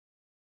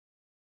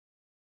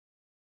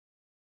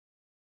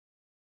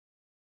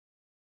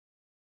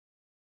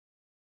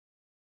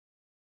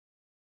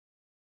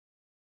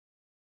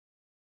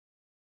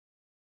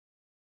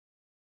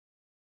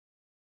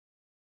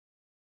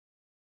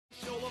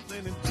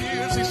Then in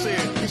tears he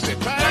said,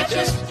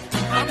 Patches,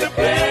 I'm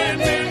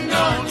depending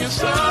on your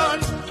son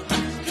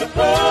to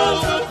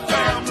pull the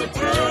family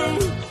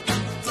through.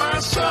 My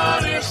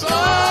son, it's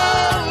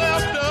all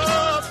left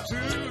up to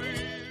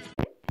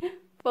you.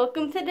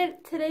 Welcome to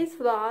today's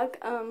vlog.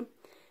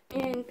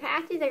 And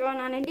Patches are going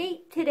on a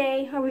date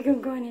today. Are we gonna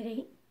go on a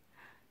date?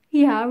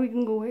 Yeah, we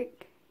can go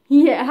work.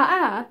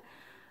 Yeah.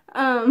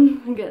 I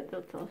got the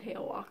little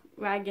hail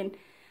wagon.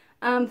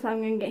 So I'm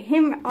gonna get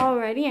him all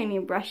ready. I need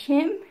to brush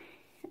him.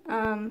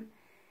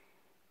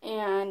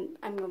 And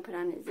I'm gonna put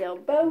on his little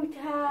bow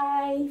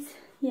ties.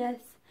 Yes,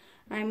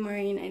 I'm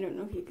wearing, I don't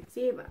know if you can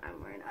see it, but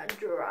I'm wearing a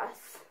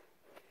dress.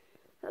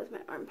 That was my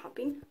arm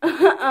popping.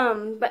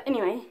 But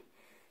anyway,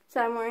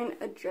 so I'm wearing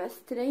a dress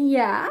today.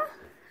 Yeah,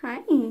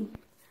 hi.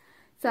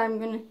 So I'm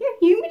gonna, here,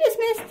 you can be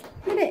dismissed.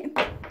 Get it.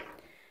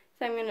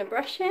 So I'm gonna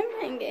brush him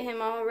and get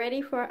him all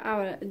ready for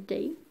our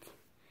date.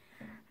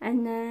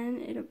 And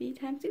then it'll be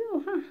time to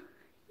go, huh?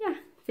 Yeah,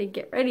 so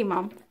get ready,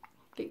 Mom.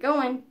 Get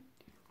going.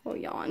 Oh,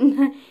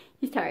 yawn.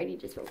 He's tired, he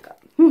just woke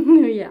up.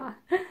 Yeah.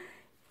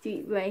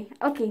 Sweet boy.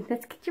 Okay,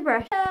 let's get your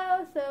brush.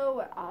 So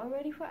we're all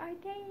ready for our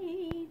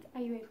date.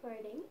 Are you ready for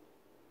our date?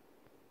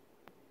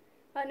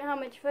 I don't know how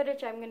much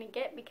footage I'm gonna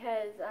get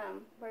because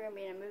we're gonna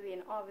be in a movie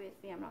and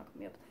obviously I'm not gonna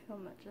be able to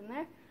film much in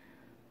there.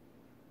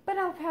 But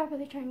I'll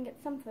probably try and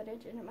get some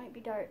footage, and it might be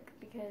dark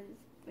because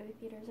movie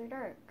theaters are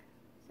dark.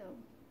 So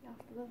you'll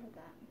have to live with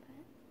that. But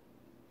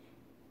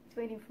he's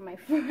waiting for my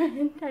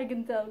friend. I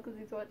can tell because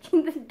he's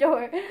watching the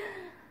door.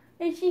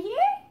 Is she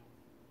here?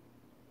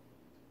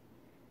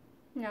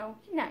 No,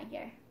 she's not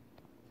here.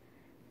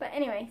 But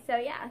anyway, so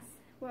yes,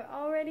 we're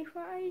all ready for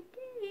our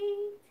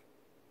date.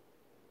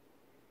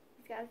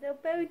 He's got his little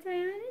bow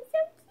tie on. It's so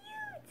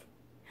cute.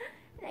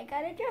 And I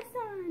got a dress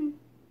on.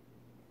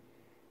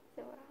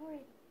 So we're all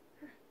ready.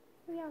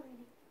 We all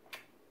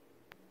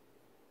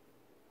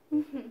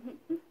ready.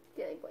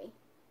 Silly boy.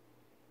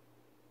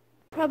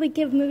 Probably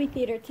give movie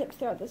theater tips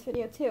throughout this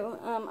video too.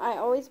 I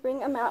always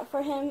bring a mat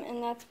for him,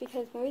 and that's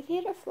because movie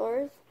theater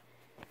floors,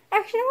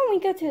 actually the one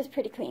we go to is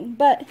pretty clean,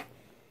 but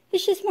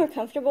it's just more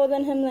comfortable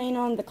than him laying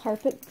on the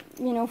carpet,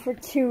 you know, for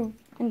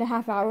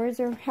 2.5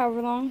 hours or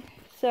however long.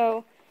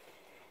 So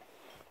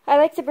I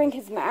like to bring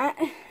his mat,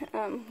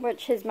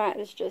 which his mat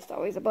is just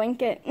always a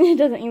blanket. It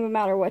doesn't even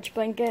matter which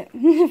blanket.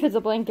 If it's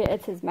a blanket,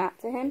 it's his mat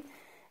to him.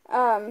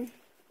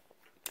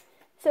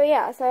 So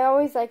yeah, so I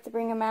always like to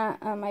bring a mat.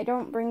 I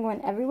don't bring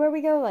one everywhere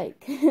we go.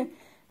 Like,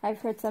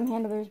 I've heard some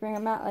handlers bring a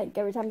mat, like,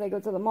 every time they go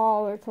to the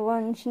mall or to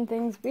lunch and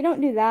things. We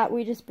don't do that.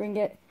 We just bring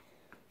it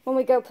when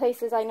we go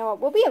places I know it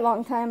will be a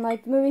long time,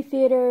 like movie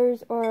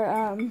theaters, or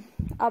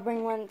I'll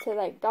bring one to,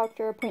 like,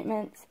 doctor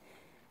appointments,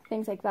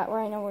 things like that,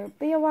 where I know we'll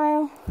be a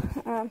while.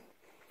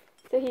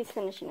 So he's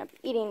finishing up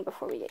eating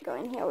before we get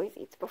going. He always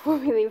eats before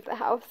we leave the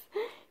house.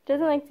 He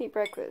doesn't like to eat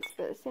breakfast,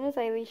 but as soon as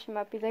I leash him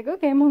up, he's like,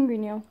 okay, I'm hungry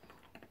now.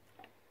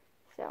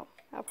 So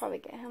I'll probably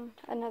get him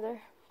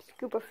another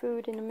scoop of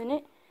food in a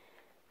minute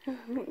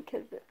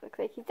because it looks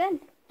like he's done.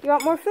 You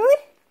want more food?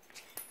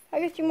 I'll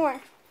get you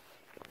more.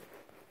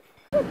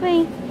 Good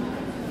boy.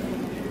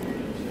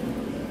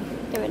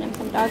 Giving him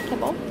some dog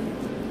kibble.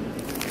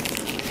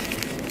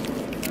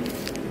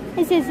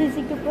 He says, is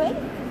he a good boy?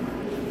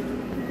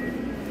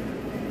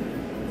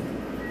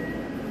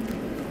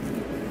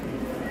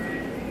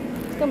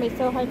 It's going to be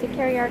so hard to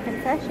carry our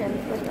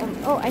concessions with him.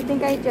 Oh, I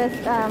think I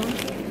just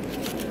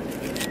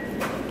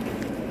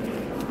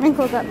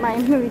wrinkled up my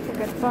movie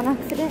tickets on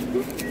accident.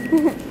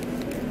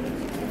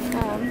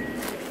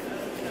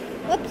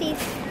 Whoopsies.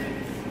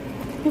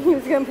 He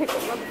was going to pick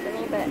them up for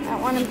me, but I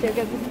don't want him to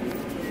because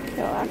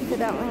he'll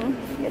accidentally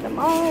get them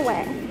all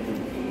wet.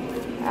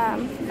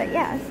 But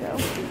yeah, so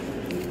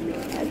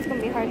it's going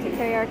to be hard to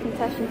carry our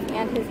concessions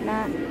and his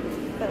mat,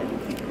 but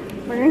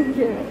we're going to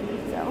do it.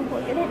 So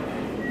we'll get it,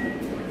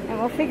 and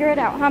we'll figure it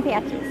out, huh,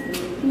 Patches?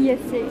 Yes,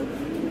 sir.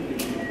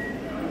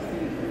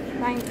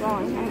 Line's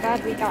long. I'm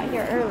glad we got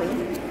here early.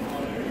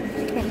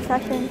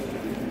 Concessions.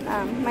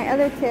 My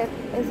other tip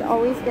is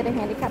always get a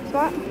handicap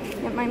spot.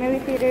 At my movie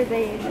theater,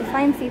 they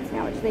assign seats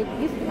now, which they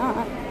used to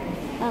not.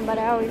 But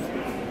I always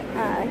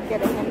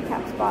get a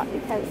handicap spot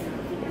because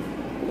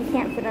you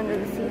can't fit under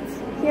the seats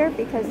here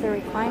because they're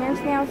recliners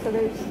now, so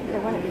they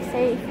wouldn't be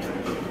safe.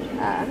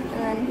 And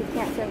then he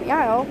can't sit in the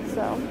aisle,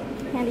 so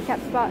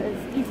handicap spot is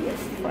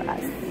easiest for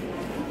us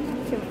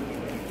to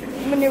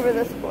maneuver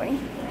this boy.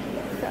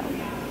 So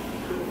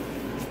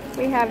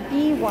we have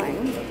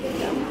D1.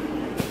 So.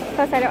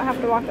 Plus, I don't have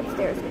to walk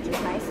upstairs, which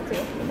is nice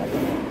too.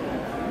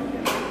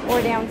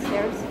 Or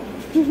downstairs.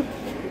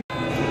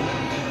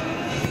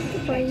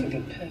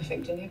 Practically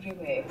perfect in every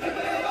way.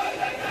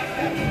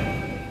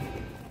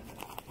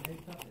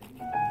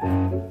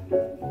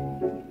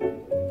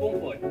 Oh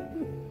boy.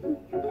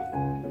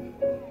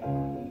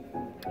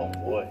 Oh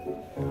boy.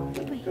 Oh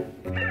boy.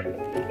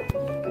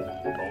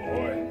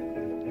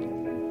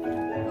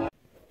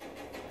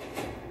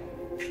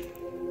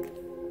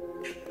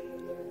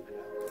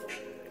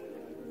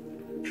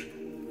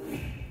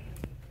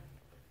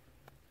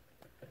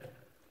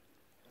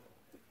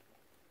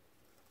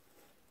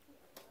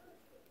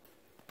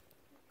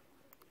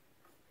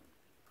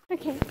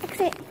 Okay,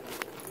 exit.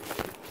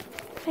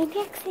 Find the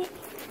exit.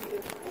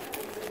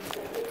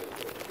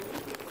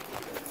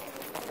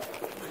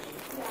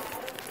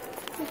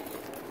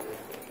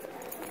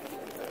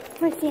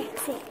 Where's the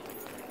exit?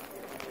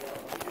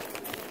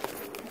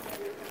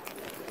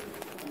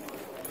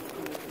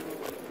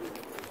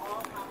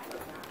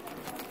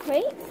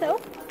 Wait,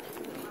 so?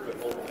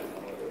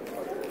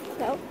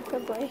 So,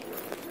 good boy.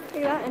 Look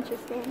at that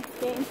interesting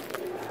game.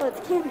 Oh,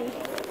 it's candy.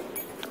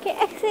 Okay,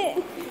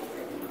 exit.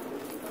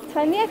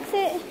 Find the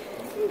exit.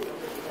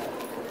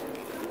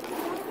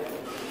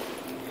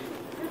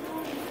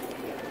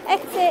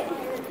 Exit.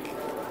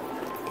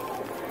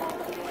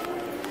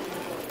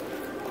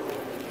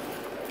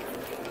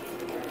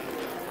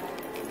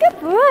 Good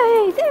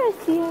boy. There's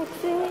the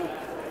exit.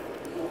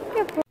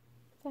 Good boy.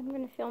 So I'm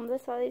going to film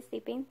this while he's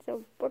sleeping.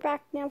 So we're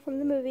back now from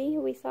the movie.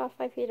 We saw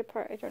 5 Feet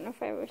Apart. I don't know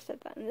if I ever said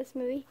that in this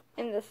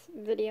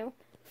video.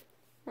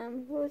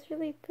 It was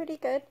really pretty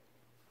good.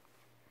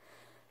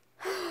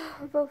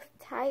 We're both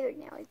tired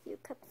now, as you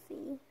could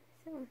see.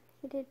 So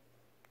he did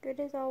good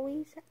as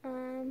always.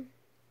 So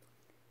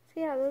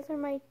yeah, those are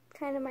my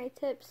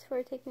tips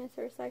for taking a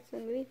Surfside to the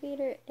movie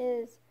theater.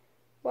 Is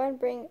 1,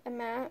 bring a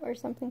mat or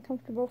something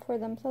comfortable for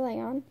them to lay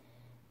on.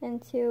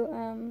 And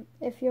 2,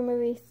 if your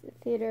movie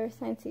theater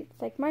assigns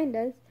seats like mine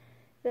does,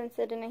 then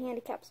sit in a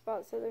handicap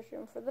spot so there's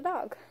room for the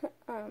dog.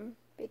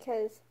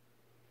 Because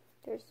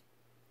there's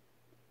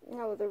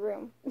no other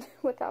room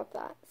without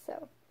that.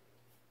 So,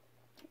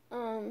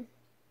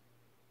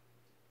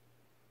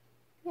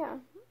 yeah.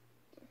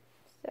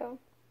 So,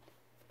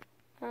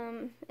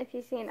 if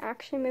you see an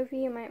action movie,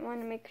 you might want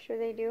to make sure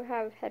they do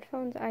have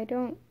headphones. I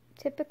don't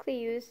typically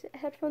use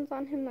headphones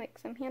on him like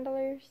some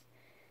handlers,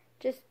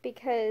 just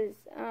because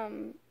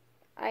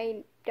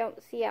I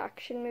don't see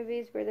action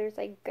movies where there's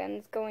like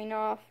guns going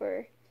off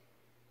or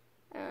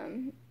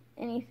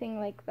anything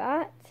like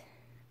that,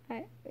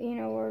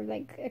 or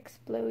like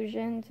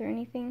explosions or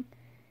anything.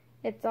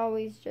 It's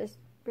always just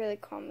really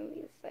calm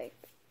movies like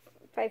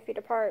 5 Feet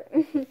Apart.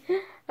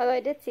 Although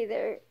I did see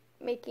they're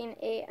making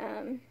a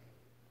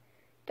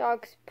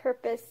Dog's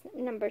Purpose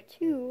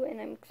 #2, and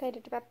I'm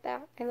excited about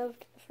that. I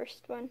loved the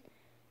first one.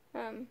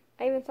 I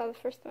even saw the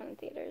first one in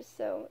theaters,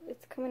 so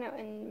it's coming out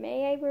in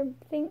May, I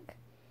think.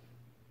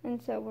 And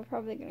so we're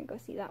probably going to go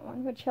see that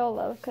one, which he'll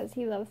love because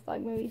he loves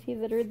dog movies. He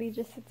literally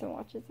just sits and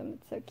watches them.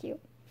 It's so cute.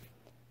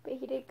 But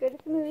he did good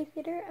at the movie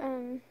theater.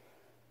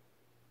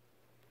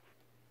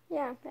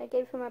 Yeah, I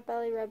gave him a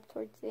belly rub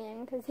towards the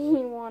end because he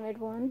wanted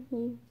one.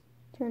 He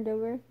turned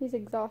over. He's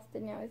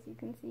exhausted now, as you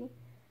can see.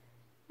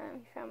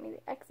 He found me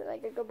the exit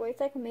like a good boy. It's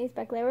like a maze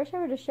back there. I wish I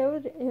would have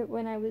showed it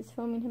when I was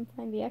filming him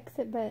find the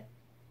exit, but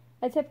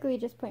I typically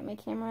just point my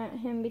camera at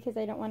him because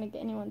I don't want to get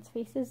anyone's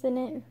faces in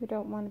it who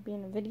don't want to be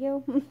in a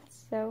video.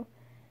 So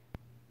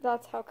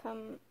that's how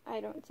come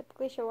I don't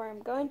typically show where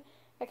I'm going.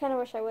 I kind of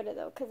wish I would have,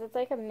 though, because it's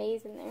like a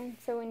maze in there.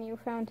 So when you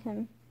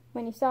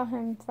saw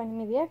him finding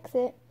me the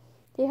exit,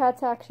 you had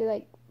to actually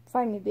like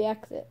find me the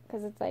exit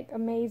because it's like a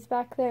maze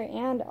back there,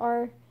 and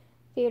our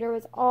theater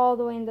was all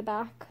the way in the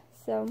back.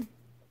 So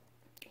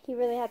he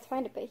really had to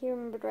find it, but he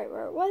remembered right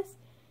where it was.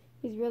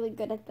 He's really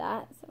good at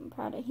that, so I'm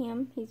proud of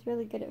him. He's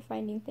really good at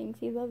finding things.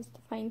 He loves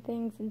to find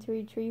things and to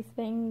retrieve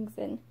things,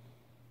 and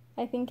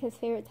I think his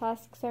favorite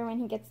tasks are when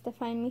he gets to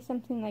find me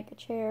something like a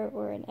chair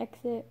or an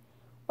exit,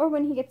 or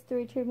when he gets to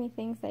retrieve me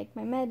things like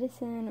my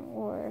medicine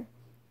or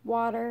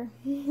water.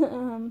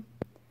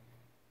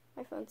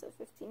 My phone's at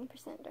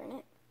 15%, darn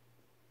it.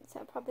 So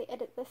I'll probably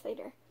edit this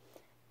later.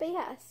 But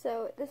yeah,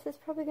 so this is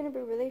probably going to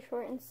be really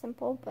short and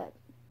simple, but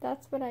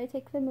that's what I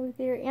take to the movie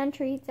theater. And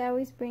treats, I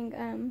always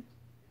bring,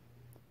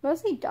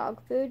 mostly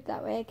dog food.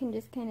 That way I can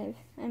just kind of,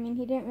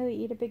 he didn't really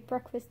eat a big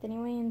breakfast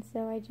anyway, and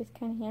so I just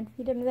kind of hand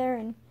feed him there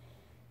and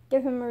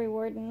give him a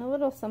reward and a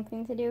little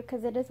something to do,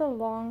 because it is a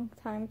long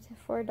time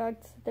for a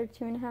dog to sit there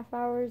 2.5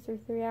 hours or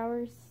 3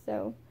 hours,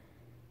 so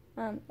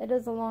it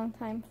is a long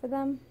time for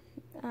them,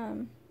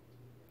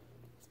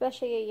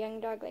 especially a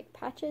young dog like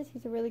Patches.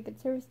 He's a really good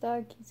service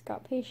dog. He's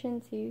got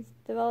patience. He's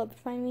developed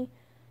finally,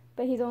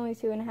 but he's only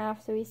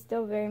 2.5, so he's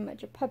still very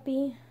much a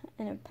puppy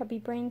and a puppy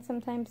brain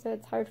sometimes, so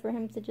it's hard for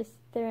him to just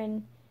sit there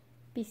and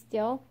be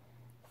still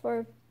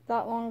for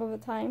that long of a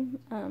time.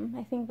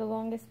 I think the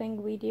longest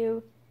thing we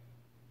do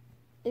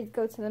is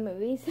go to the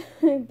movies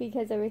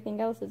because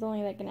everything else is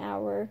only like an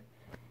hour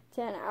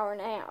to an hour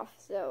and a half,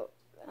 so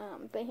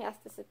but he has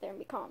to sit there and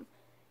be calm,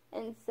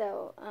 and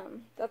so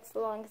that's the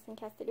longest thing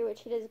he has to do,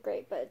 which he does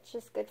great, but it's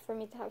just good for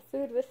me to have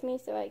food with me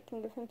so I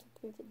can give him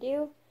something to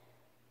do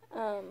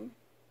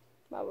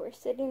while we're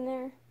sitting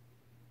there.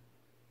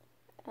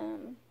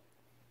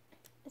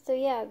 So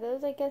yeah,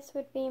 those I guess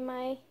would be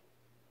my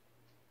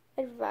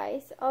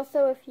advice.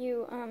 Also, if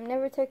you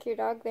never took your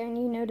dog there and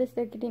you notice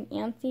they're getting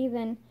antsy,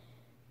 then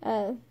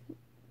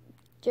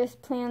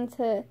just plan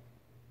to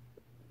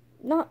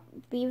not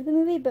leave the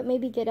movie, but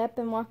maybe get up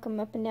and walk them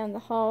up and down the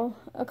hall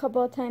a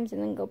couple of times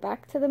and then go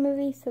back to the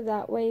movie, so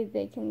that way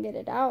they can get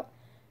it out.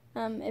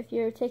 If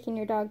you're taking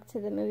your dog to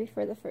the movie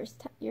for the first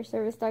time, your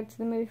service dog to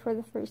the movie for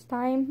the first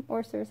time,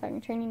 or service dog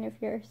in training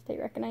if your state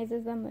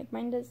recognizes them like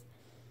mine does,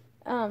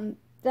 then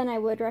I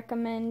would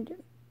recommend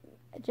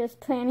just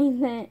planning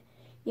that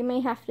you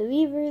may have to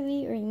leave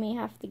early, or you may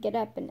have to get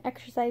up and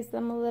exercise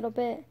them a little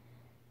bit.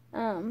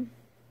 And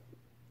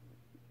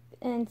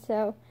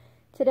so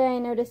today I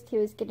noticed he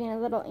was getting a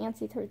little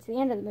antsy towards the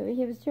end of the movie.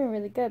 He was doing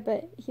really good,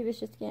 but he was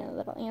just getting a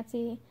little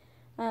antsy.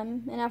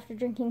 And after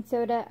drinking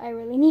soda, I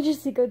really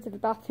needed to go to the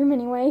bathroom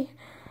anyway.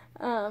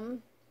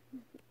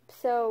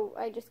 So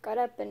I just got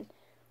up and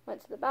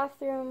went to the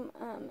bathroom,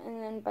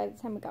 and then by the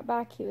time we got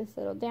back, he was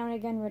settled down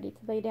again, ready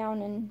to lay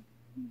down and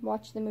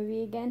watch the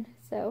movie again.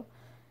 So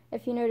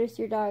if you notice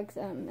your dogs,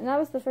 and that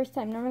was the first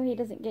time, normally he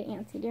doesn't get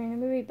antsy during the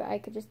movie, but I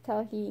could just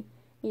tell he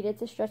needed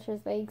to stretch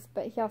his legs,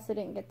 but he also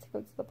didn't get to go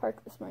to the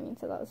park this morning,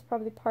 so that was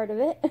probably part of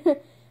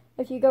it.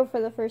 If you go for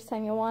the first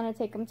time, you'll want to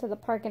take them to the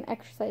park and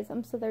exercise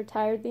them so they're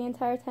tired the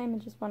entire time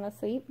and just want to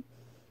sleep.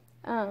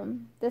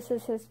 This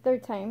is his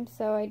third time,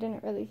 so I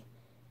didn't really...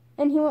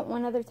 And he went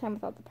one other time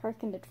without the park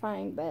and did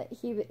fine, but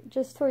he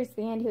just towards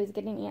the end he was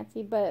getting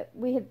antsy, but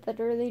we had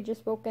literally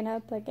just woken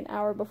up like an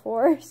hour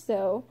before,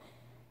 so...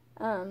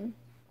 and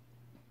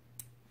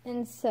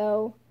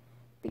so,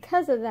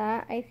 because of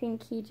that, I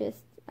think he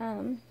just...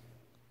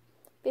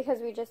 because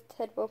we just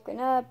had woken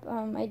up,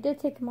 I did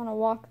take him on a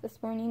walk this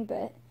morning,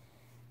 but...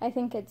 I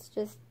think it's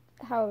just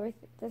how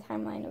the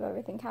timeline of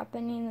everything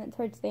happening, that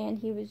towards the end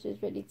he was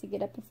just ready to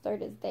get up and start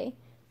his day.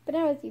 But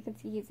now, as you can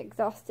see, he's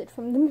exhausted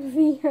from the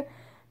movie.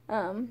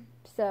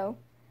 So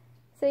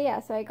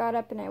I got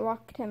up and I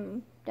walked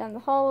him down the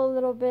hall a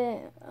little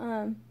bit,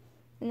 and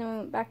then we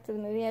went back to the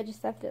movie. I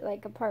just left it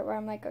like a part where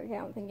I'm like, okay, I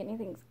don't think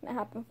anything's going to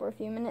happen for a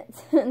few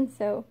minutes, and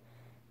so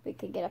we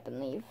could get up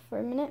and leave for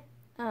a minute.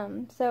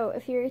 So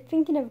if you're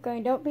thinking of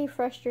going, don't be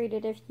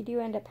frustrated if you do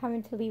end up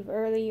having to leave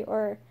early,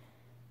 or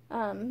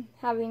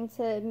having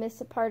to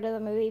miss a part of the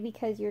movie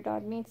because your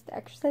dog needs to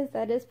exercise.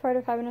 That is part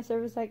of having a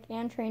service dog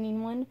and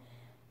training one,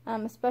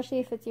 especially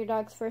if it's your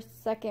dog's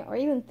first, second, or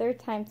even third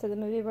time to the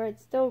movie where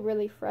it's still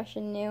really fresh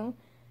and new.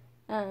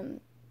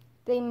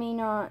 They may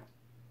not,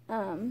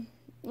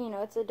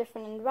 it's a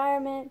different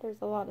environment,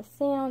 there's a lot of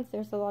sounds,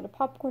 there's a lot of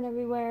popcorn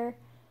everywhere,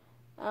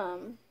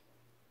 the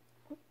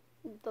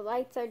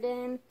lights are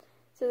dim,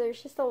 so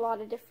there's just a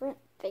lot of different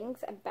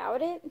things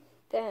about it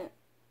that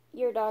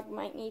your dog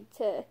might need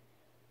to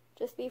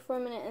just be for a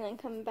minute and then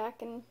come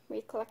back and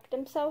recollect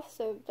himself.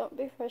 So don't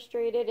be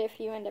frustrated if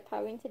you end up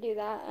having to do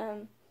that.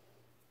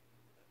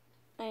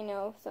 I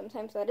know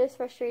sometimes that is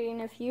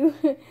frustrating if you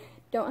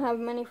don't have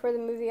money for the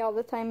movie all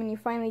the time and you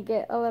finally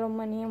get a little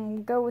money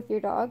and go with your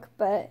dog,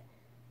 but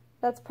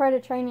that's part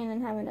of training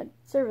and having a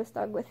service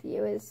dog with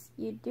you, is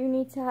you do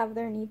need to have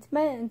their needs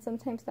met, and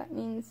sometimes that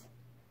means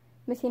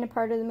missing a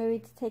part of the movie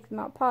to take them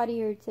out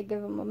potty or to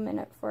give them a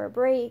minute for a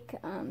break.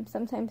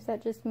 Sometimes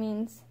that just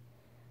means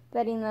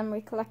letting them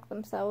recollect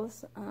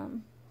themselves.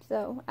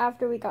 So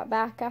after we got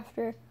back,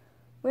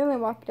 we only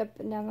walked up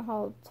and down the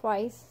hall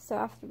twice, so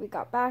after we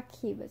got back,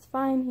 he was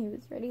fine, he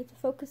was ready to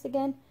focus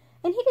again,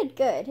 and he did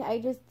good.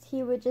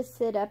 He would just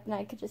sit up, and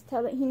I could just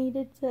tell that he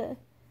needed to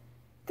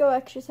go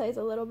exercise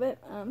a little bit.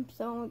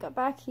 So when we got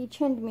back, he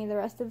chinned me the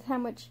rest of the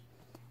time, which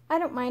I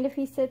don't mind if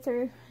he sits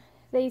or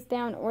lays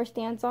down or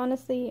stands,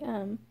 honestly.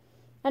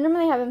 I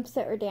normally have him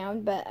sit or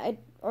down,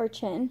 or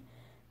chin,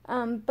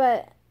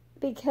 but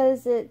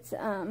because it's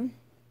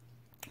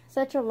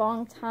such a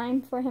long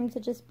time for him to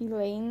just be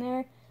laying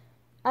there,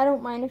 I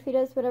don't mind if he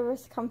does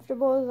whatever's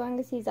comfortable as long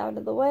as he's out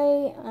of the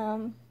way.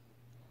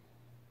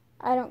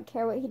 I don't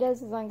care what he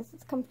does as long as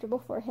it's comfortable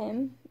for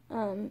him,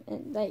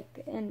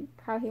 and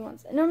how he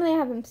wants it. Normally I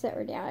have him sit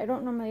or down. I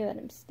don't normally let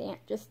him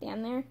just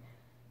stand there.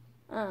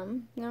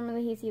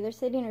 Normally he's either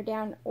sitting or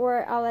down,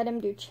 or I'll let him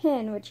do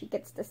chin, which he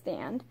gets to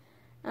stand,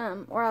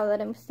 or I'll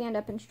let him stand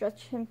up and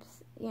stretch.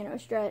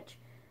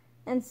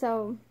 And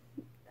so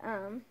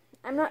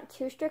I'm not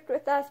too strict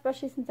with that,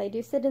 especially since I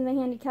do sit in the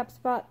handicap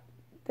spot.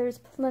 There's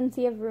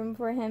plenty of room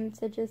for him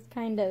to just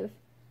kind of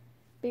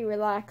be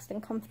relaxed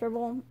and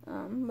comfortable,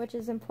 which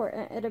is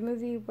important at a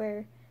movie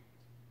where,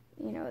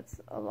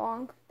 it's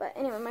long. But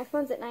anyway, my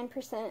phone's at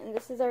 9%, and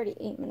this is already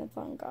 8 minutes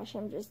long. Gosh,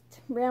 I'm just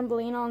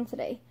rambling on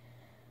today.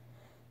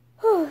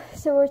 Whew,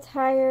 so we're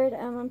tired.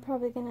 I'm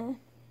probably going to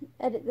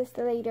edit this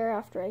later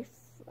after I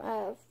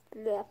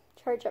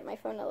charge up my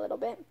phone a little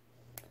bit.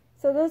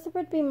 So those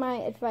would be my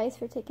advice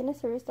for taking a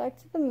service dog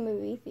to the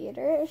movie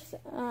theaters.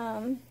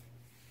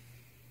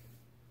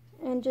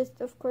 And just,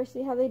 of course,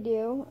 see how they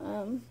do.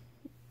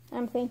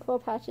 I'm thankful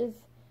Patches,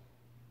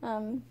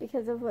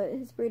 because of what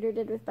his breeder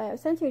did with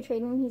biosensory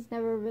training, he's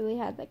never really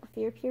had, like, a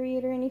fear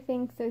period or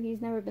anything, so he's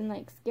never been,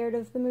 like, scared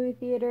of the movie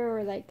theater,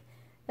 or, like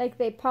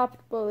they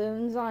popped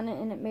balloons on it,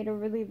 and it made a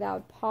really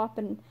loud pop,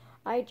 and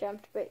I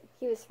jumped, but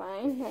he was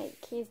fine.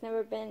 Like, he's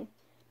never been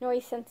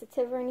noise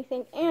sensitive or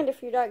anything, and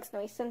if your dog's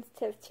noise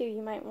sensitive, too,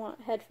 you might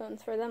want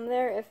headphones for them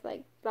there if,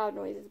 like, loud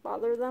noises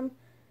bother them.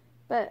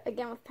 But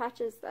again, with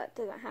Patches, that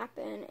doesn't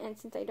happen, and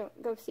since I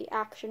don't go see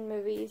action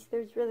movies,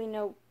 there's really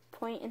no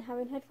point in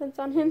having headphones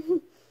on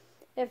him.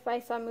 if I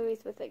saw movies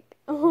with like,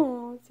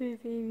 oh,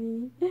 sweet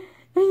baby,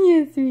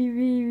 yeah, sweet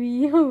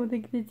baby, oh,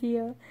 look at the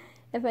deal.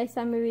 If I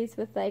saw movies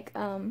with like,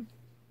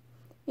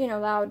 you know,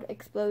 loud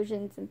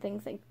explosions and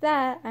things like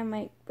that, I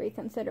might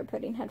reconsider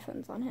putting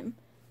headphones on him.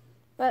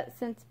 But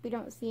since we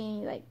don't see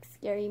any like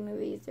scary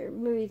movies or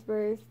movies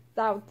where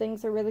loud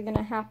things are really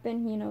gonna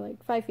happen, you know,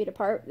 like 5 feet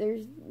apart,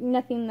 there's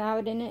nothing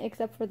loud in it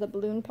except for the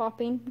balloon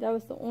popping. That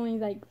was the only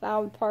like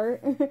loud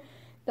part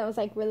that was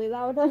like really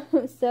loud.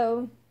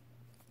 So,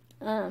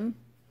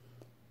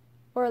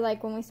 or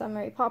like when we saw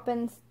Mary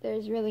Poppins,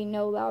 there's really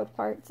no loud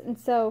parts, and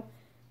so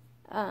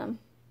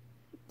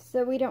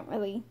we don't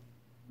really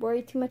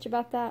worry too much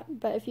about that.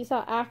 But if you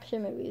saw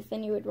action movies,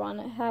 then you would want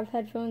to have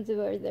headphones,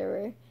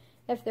 or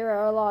if there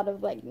are a lot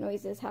of like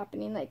noises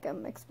happening, like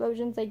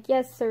explosions. Like,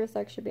 yes, service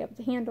dogs should be able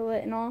to handle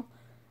it and all,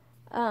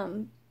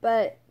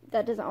 but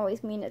that doesn't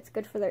always mean it's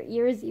good for their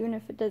ears, even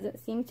if it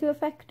doesn't seem to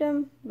affect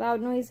them.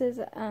 Loud noises,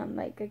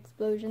 like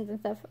explosions and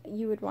stuff,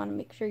 you would want to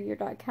make sure your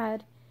dog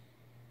had.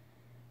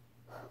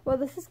 Well,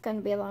 this is going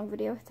to be a long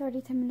video. It's already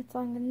 10 minutes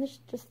long, and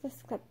just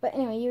this clip. But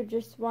anyway, you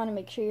just want to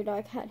make sure your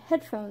dog had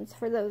headphones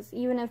for those,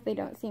 even if they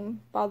don't seem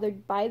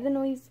bothered by the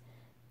noise.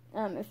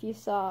 If you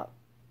saw,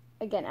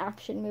 again,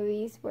 action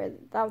movies where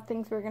loud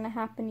things were going to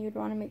happen, you'd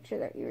want to make sure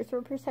their ears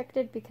were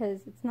protected,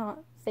 because it's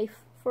not safe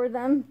for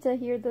them to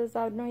hear those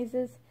loud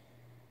noises.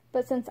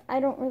 But since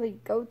I don't really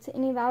go to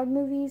any loud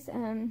movies,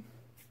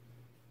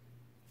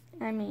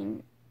 I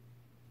mean,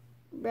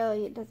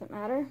 really, it doesn't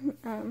matter.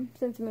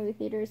 Since the movie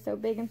theater is so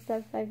big and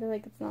stuff, I feel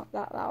like it's not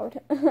that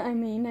loud. I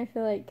mean, I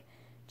feel like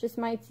just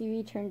my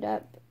TV turned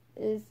up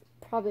is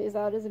probably as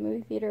loud as a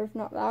movie theater, if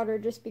not louder,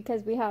 just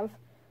because we have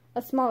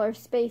a smaller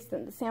space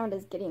than the sound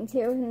is getting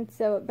to, and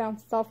so it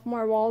bounces off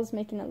more walls,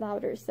 making it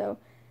louder. So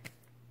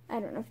I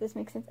don't know if this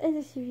makes sense.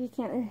 If you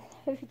can't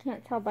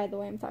tell by the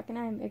way I'm talking,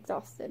 I'm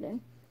exhausted,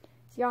 and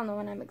so y'all know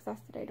when I'm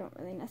exhausted, I don't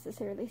really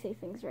necessarily say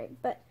things right.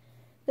 But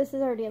this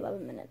is already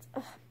 11 minutes.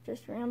 Ugh,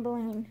 just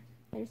rambling.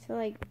 I just feel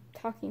like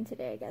talking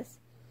today, I guess.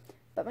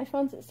 But my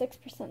phone's at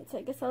 6%, so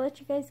I guess I'll let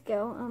you guys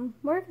go.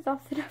 We're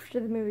exhausted after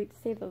the movie, to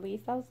say the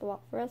least. That was a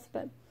lot for us,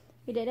 but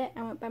we did it.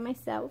 I went by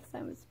myself, so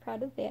I was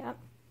proud of that.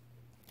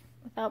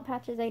 Without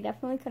Patches, I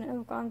definitely couldn't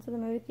have gone to the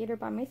movie theater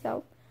by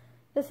myself.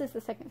 This is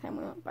the second time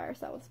we went by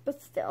ourselves,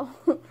 but still.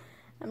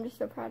 I'm just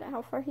so proud of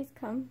how far he's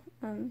come.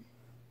 And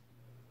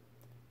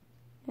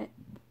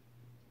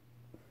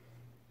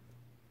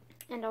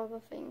all the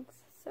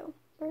things. So,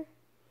 we're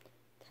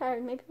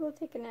tired. Maybe we'll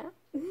take a nap.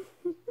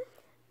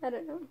 I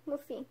don't know.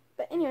 We'll see.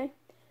 But anyway,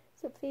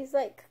 so please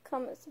like,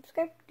 comment,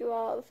 subscribe, do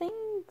all the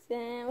things,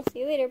 and we'll see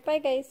you later. Bye,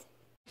 guys.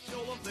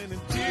 Then in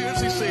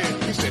tears he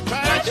said,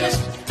 Patches,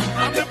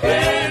 I'm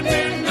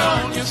depending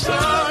on your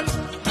son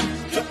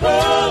to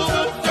pull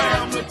the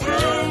family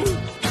through.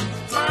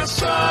 My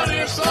son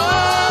is all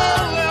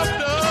left